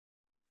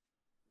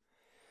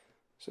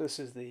So this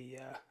is the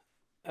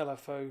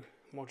LFO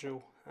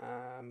module.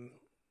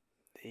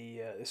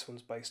 This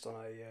one's based on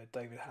a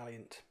David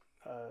Halliant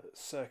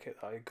circuit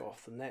that I got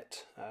off the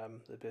net.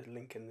 There'll be a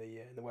link in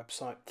the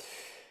website.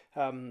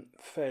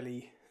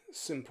 Fairly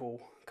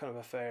simple kind of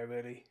affair,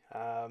 really.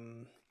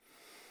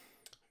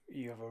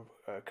 You have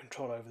a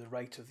control over the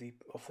rate of the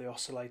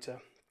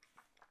oscillator,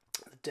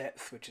 the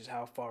depth, which is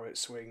how far it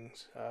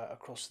swings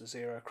across the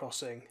zero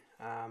crossing,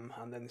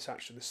 and then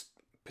this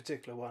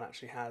particular one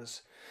actually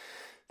has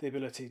the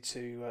ability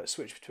to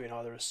switch between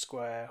either a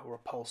square or a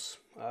pulse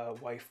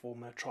waveform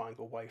and a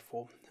triangle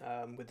waveform.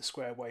 With the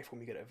square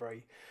waveform you get a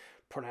very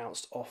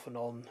pronounced off and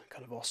on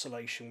kind of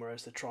oscillation,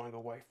 whereas the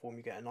triangle waveform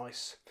you get a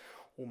nice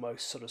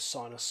almost sort of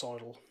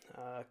sinusoidal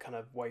kind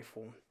of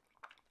waveform,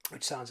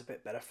 which sounds a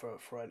bit better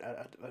for an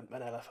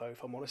LFO,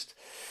 if I'm honest.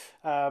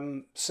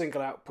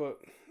 Single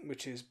output,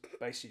 which is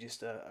basically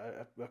just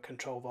a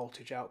control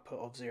voltage output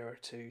of 0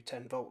 to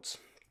 10 volts.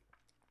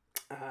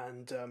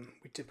 And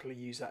we typically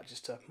use that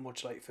just to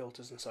modulate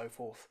filters and so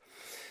forth.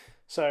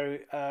 So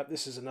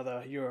this is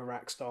another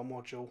Eurorack style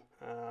module.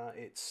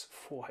 It's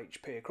 4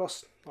 HP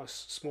across,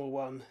 nice small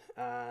one,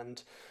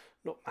 and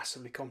not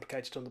massively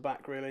complicated on the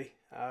back really.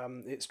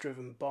 It's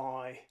driven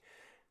by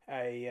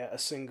a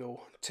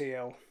single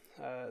TL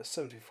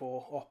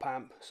 74 op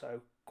amp,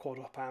 so quad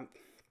op amp,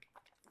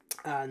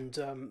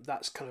 and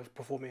that's kind of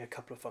performing a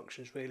couple of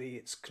functions really.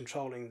 It's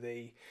controlling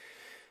the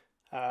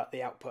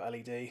output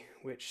LED,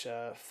 which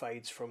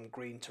fades from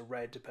green to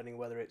red depending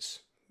whether it's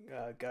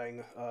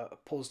going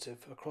positive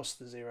across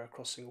the zero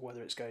crossing or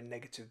whether it's going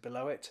negative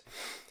below it.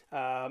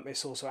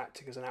 It's also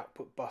acting as an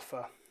output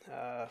buffer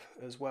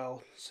as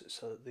well,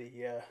 so that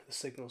the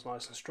signal's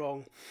nice and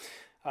strong,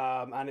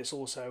 and it's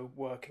also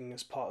working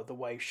as part of the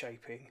wave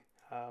shaping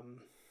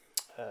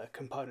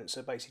component,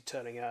 so basically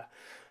turning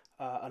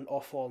an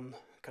off-on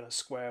kind of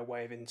square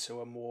wave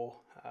into a more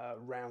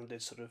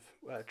rounded sort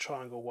of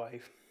triangle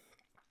wave.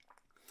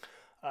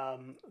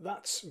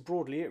 That's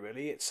broadly it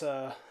really. It's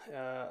a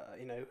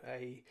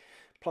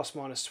plus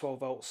minus 12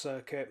 volt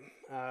circuit.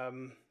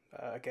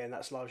 Again,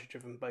 that's largely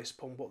driven based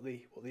upon what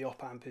the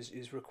op amp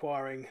is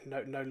requiring.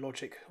 No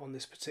logic on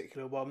this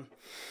particular one.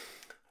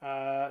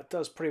 It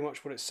does pretty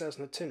much what it says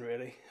on the tin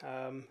really.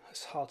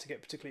 It's hard to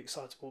get particularly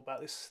excitable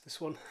about this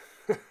one.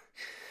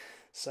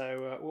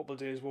 So what we'll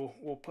do is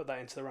we'll put that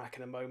into the rack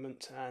in a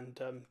moment and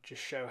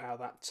just show how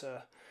that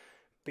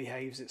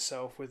behaves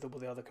itself with all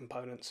the other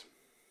components.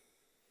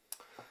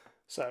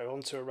 So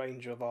onto a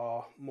range of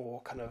our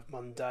more kind of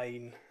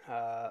mundane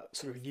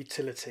sort of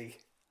utility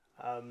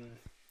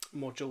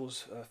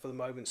modules for the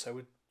moment. So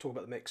we'll talk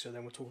about the mixer,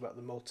 then we'll talk about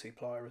the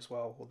multiplier as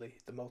well, or the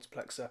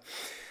multiplexer.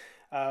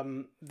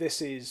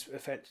 This is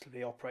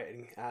effectively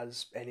operating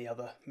as any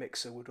other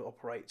mixer would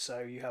operate.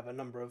 So you have a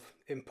number of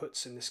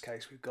inputs. In this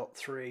case we've got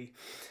 3,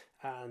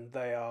 and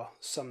they are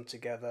summed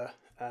together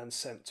and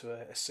sent to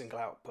a single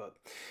output.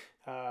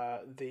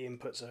 The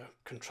inputs are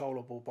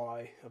controllable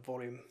by a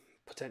volume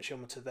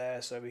potentiometer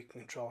there, so we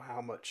can control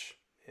how much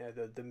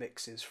the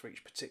mix is for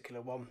each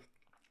particular one.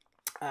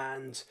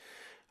 And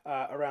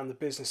around the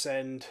business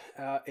end,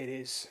 it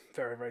is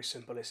very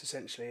simple. It's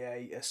essentially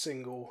a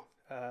single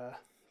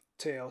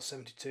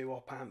TL72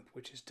 op amp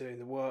which is doing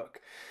the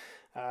work,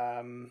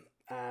 and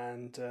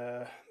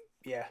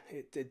yeah,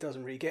 it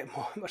doesn't really get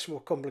much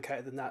more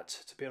complicated than that,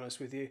 to be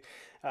honest with you.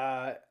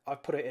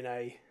 I've put it in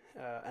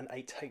an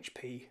 8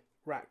 HP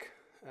rack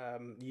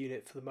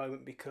unit for the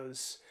moment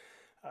because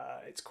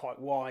it's quite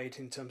wide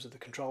in terms of the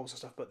controls and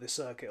stuff, but the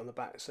circuit on the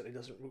back certainly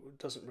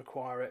doesn't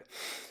require it.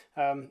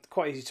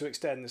 Quite easy to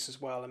extend this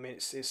as well. I mean,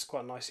 it's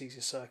quite a nice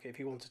easy circuit. If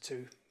you wanted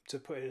to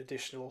put in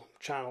additional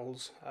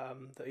channels,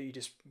 that you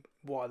just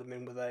wire them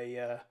in with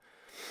a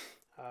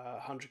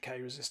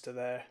 100k resistor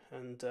there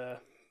and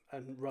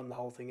run the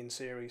whole thing in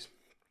series.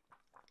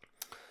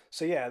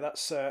 So yeah,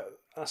 that's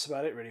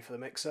about it really for the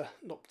mixer.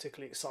 Not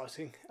particularly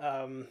exciting,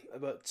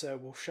 but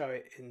we'll show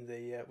it in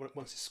the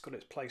once it's got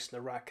its place in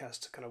the rack as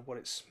to kind of what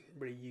it's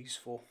really used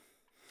for.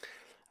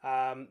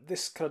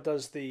 This kind of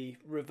does the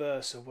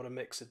reverse of what a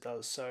mixer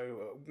does.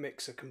 So a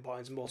mixer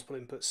combines multiple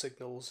input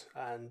signals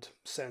and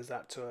sends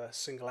that to a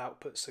single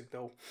output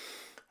signal.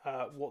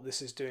 What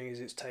this is doing is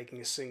it's taking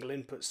a single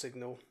input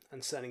signal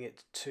and sending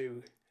it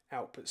to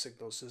output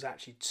signals. So there's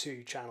actually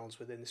 2 channels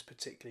within this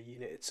particular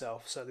unit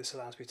itself. So this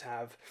allows me to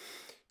have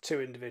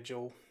 2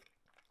 individual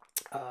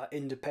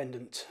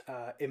independent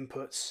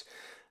inputs,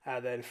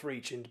 and then for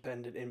each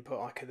independent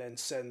input I can then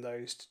send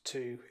those to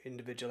 2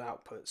 individual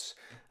outputs.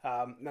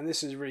 And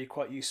this is really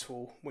quite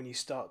useful when you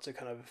start to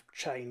kind of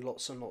chain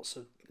lots and lots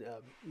of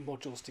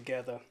modules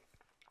together.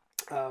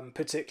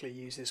 Particularly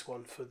use this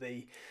one for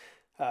any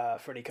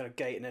kind of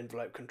gate and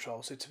envelope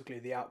control. So typically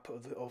the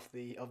output of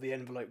the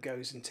envelope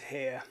goes into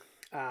here,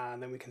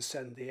 and then we can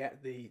send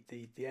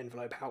the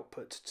envelope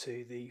output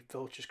to the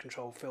voltage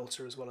control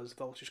filter as well as the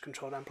voltage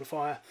control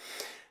amplifier,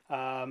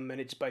 and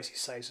it just basically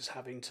saves us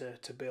having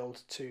to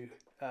build 2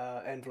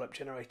 envelope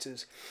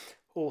generators.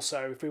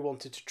 Also, if we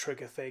wanted to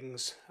trigger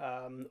things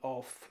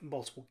off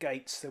multiple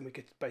gates, then we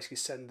could basically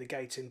send the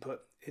gate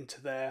input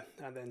into there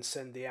and then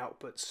send the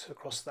outputs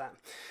across that.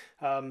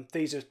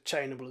 These are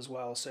chainable as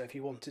well, so if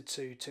you wanted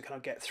to kind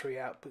of get 3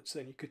 outputs,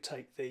 then you could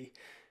take the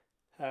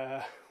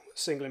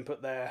single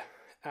input there,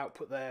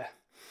 output there,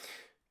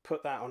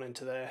 put that on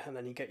into there, and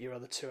then you get your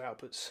other 2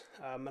 outputs.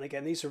 And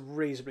again, these are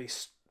reasonably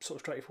sort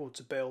of straightforward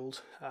to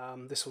build.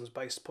 This one's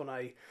based upon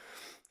a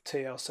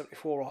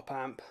TL74 op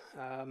amp.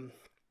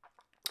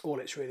 All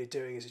it's really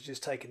doing is it's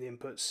just taking the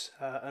inputs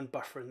and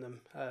buffering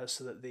them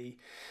so that the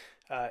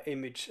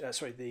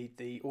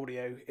the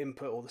audio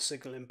input or the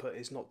signal input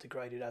is not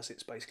degraded, as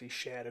it's basically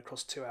shared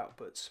across 2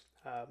 outputs.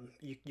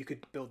 You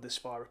could build this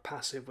via a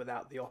passive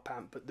without the op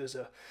amp, but there's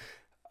a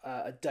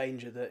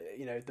danger that,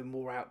 you know, the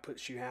more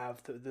outputs you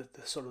have,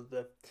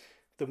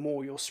 the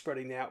more you're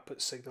spreading the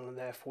output signal, and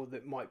therefore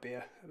that might be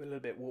a little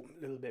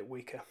bit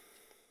weaker.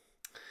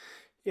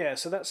 Yeah,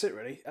 so that's it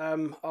really.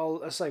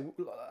 I'll say,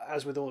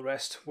 as with all the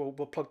rest, we'll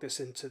plug this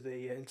into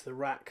the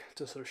rack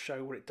to sort of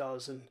show what it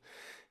does, and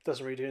it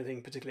doesn't really do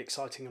anything particularly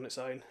exciting on its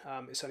own.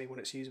 It's only when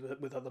it's used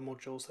with other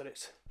modules that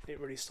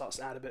it really starts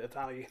to add a bit of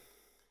value.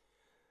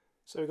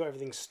 So we've got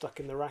everything stuck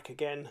in the rack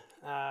again,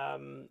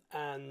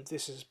 and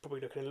this is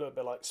probably looking a little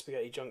bit like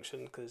spaghetti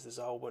junction because there's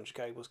a whole bunch of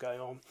cables going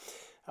on.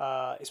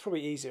 It's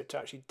probably easier to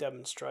actually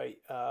demonstrate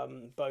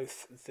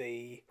both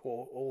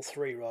all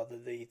three rather,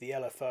 the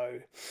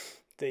LFO,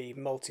 the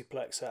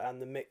multiplexer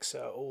and the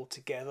mixer all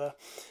together,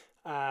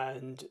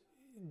 and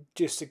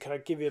just to kind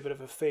of give you a bit of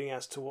a feeling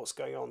as to what's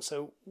going on.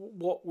 So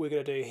what we're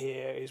going to do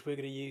here is we're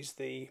going to use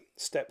the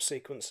step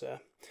sequencer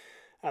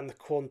and the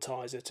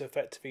quantizer to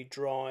effectively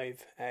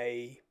drive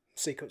a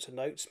sequence of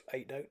notes,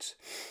 8 notes,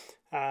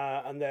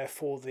 and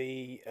therefore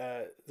the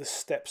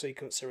step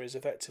sequencer is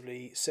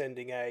effectively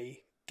sending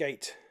a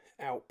gate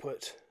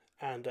output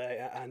and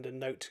a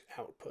note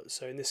output.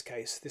 So in this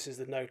case, this is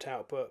the note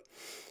output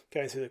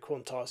going through the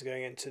quantizer,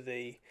 going into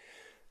the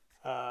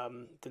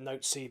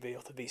note CV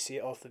off the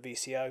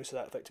VCO, so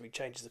that effectively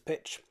changes the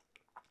pitch.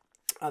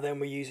 And then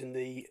we're using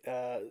the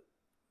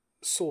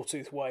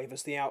sawtooth wave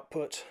as the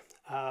output.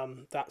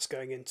 That's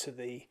going into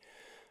the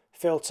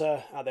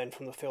filter, and then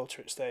from the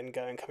filter it's then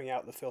coming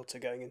out the filter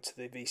going into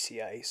the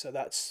VCA. So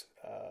that's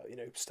you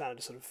know,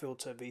 standard sort of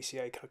filter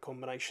VCA kind of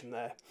combination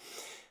there.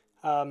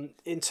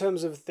 In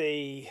terms of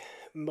the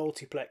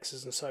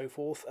multiplexers and so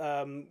forth,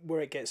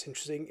 where it gets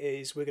interesting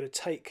is we're going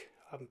to take,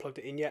 I haven't plugged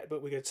it in yet,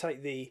 but we're going to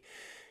take the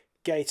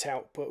gate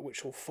output,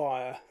 which will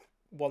fire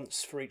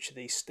once for each of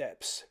these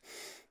steps.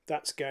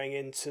 That's going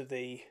into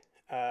the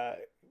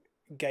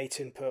gate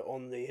input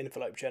on the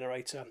envelope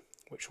generator,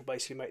 which will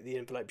basically make the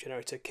envelope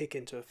generator kick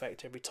into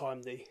effect every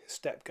time the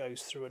step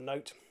goes through a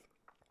note.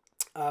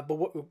 But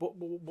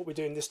what we're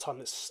doing this time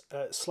that's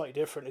slightly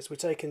different is we're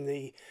taking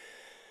the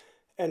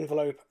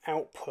envelope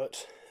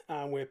output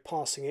and we're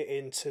passing it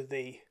into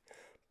the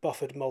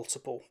buffered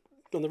multiple.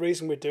 And the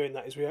reason we're doing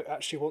that is we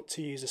actually want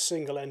to use a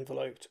single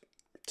envelope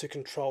to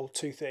control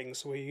 2 things.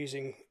 So we're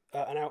using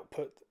an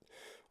output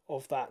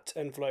of that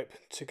envelope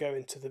to go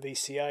into the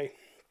VCA,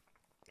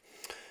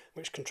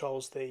 which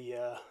controls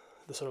the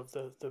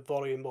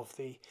volume of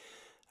the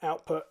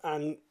output,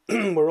 and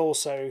we're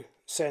also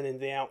sending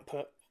the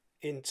output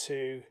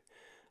into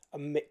a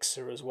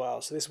mixer as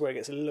well. So this is where it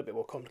gets a little bit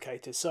more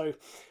complicated. So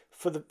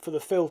for the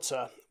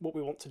filter, what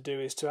we want to do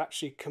is to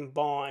actually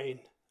combine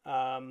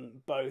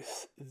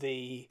both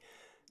the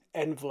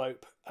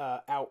envelope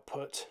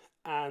output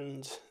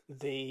and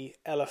the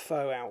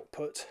LFO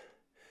output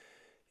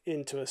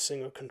into a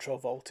single control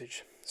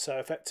voltage. So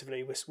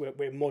effectively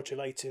we're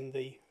modulating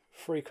the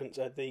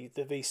frequency,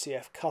 the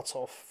VCF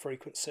cutoff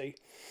frequency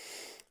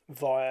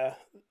via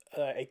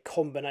a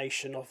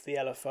combination of the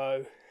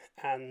LFO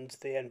and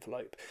the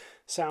envelope.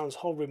 Sounds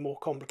horribly more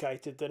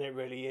complicated than it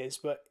really is,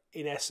 but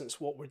in essence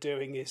what we're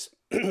doing is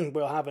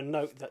we'll have a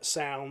note that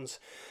sounds,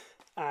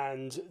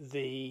 and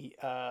the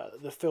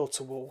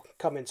filter will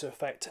come into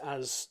effect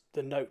as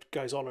the note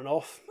goes on and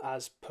off,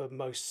 as per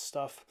most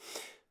stuff.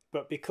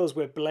 But because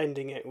we're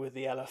blending it with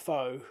the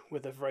LFO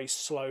with a very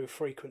slow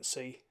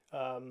frequency,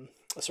 a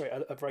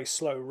very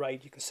slow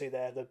rate, you can see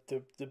there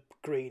the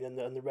green and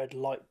the red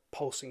light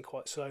pulsing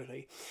quite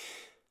slowly.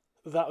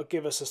 That will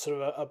give us a sort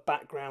of a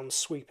background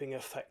sweeping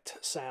effect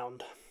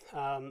sound.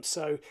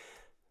 So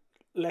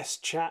less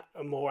chat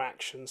and more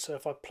action. So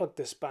if I plug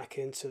this back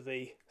into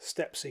the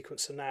step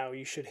sequencer now,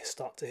 you should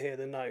start to hear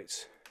the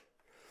notes.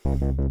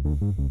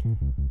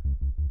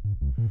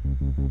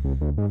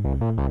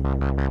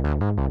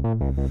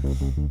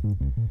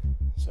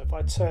 So if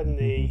I turn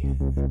the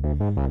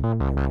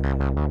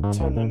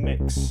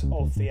mix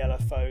of the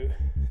LFO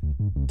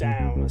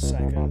down a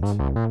second,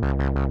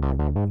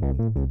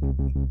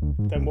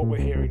 then what we're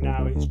hearing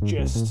now is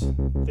just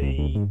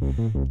the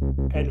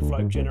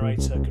envelope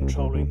generator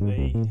controlling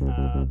the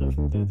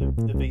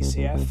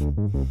VCF.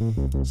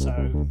 So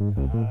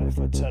if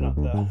I turn up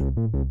the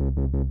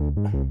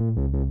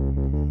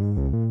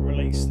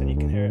release, then you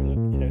can hear it, you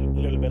know, a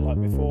little bit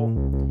like before.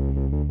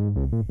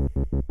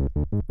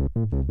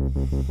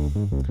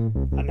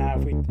 And now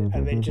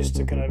and then just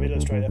to kind of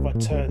illustrate, if I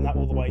turn that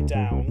all the way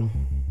down,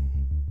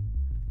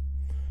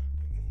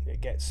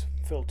 it gets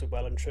filtered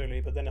well and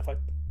truly. But then if I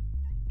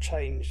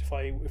change,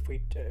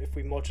 if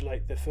we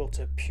modulate the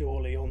filter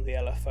purely on the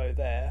LFO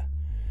there,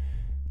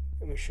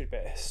 and we should be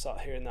able to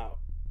start hearing that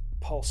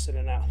pulse in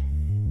and out.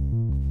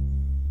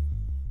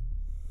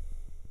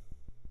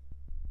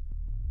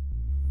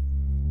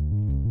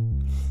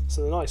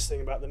 So the nice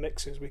thing about the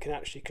mixer is we can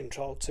actually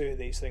control two of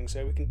these things,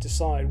 so we can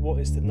decide what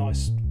is the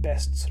nice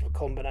best sort of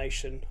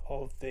combination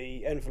of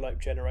the envelope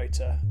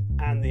generator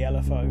and the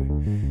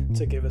LFO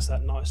to give us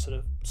that nice sort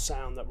of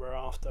sound that we're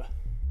after.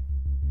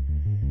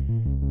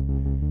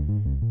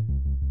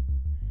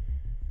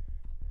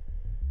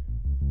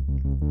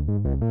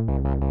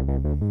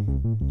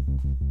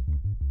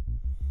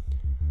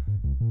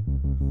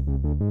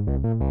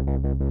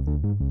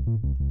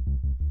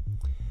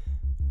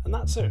 And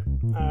that's it.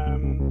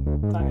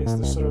 That is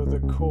the sort of the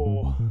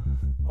core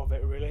of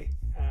it, really.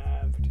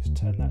 If we just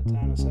turn that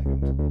down a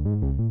second,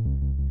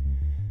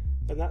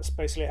 and that's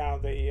basically how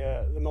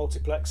the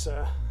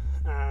multiplexer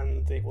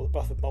and the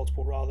buffered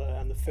multiple rather,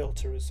 and the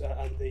filter is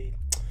and the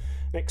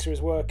mixer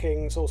is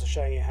working. It's also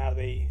showing you how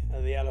the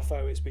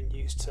LFO has been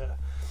used to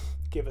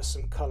give us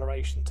some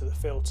coloration to the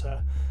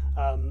filter.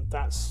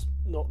 That's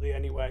not the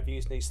only way of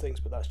using these things,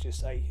 but that's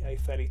just a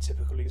fairly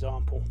typical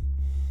example.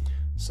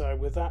 So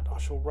with that, I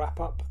shall wrap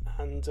up,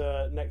 and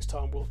next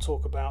time we'll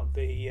talk about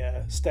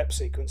the step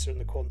sequencer and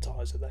the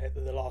quantizer. They're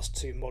the last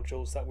two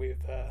modules that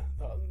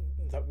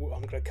I'm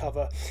going to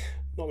cover.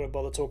 I'm not going to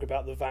bother talking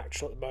about the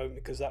Vactrol at the moment,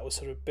 because that was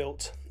sort of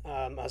built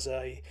as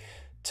a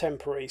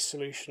temporary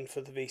solution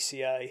for the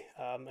VCA,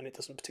 and it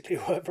doesn't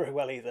particularly work very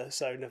well either,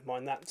 so never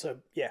mind that. So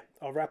yeah,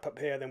 I'll wrap up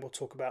here, then we'll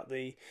talk about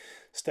the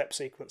step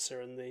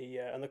sequencer and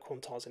the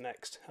quantizer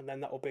next, and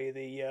then that will be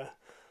the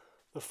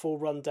full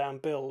rundown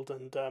build,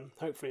 and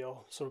hopefully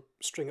I'll sort of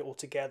string it all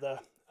together,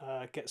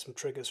 get some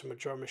triggers from a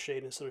drum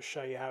machine, and sort of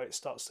show you how it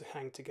starts to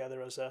hang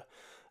together as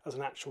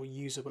an actual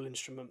usable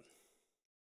instrument.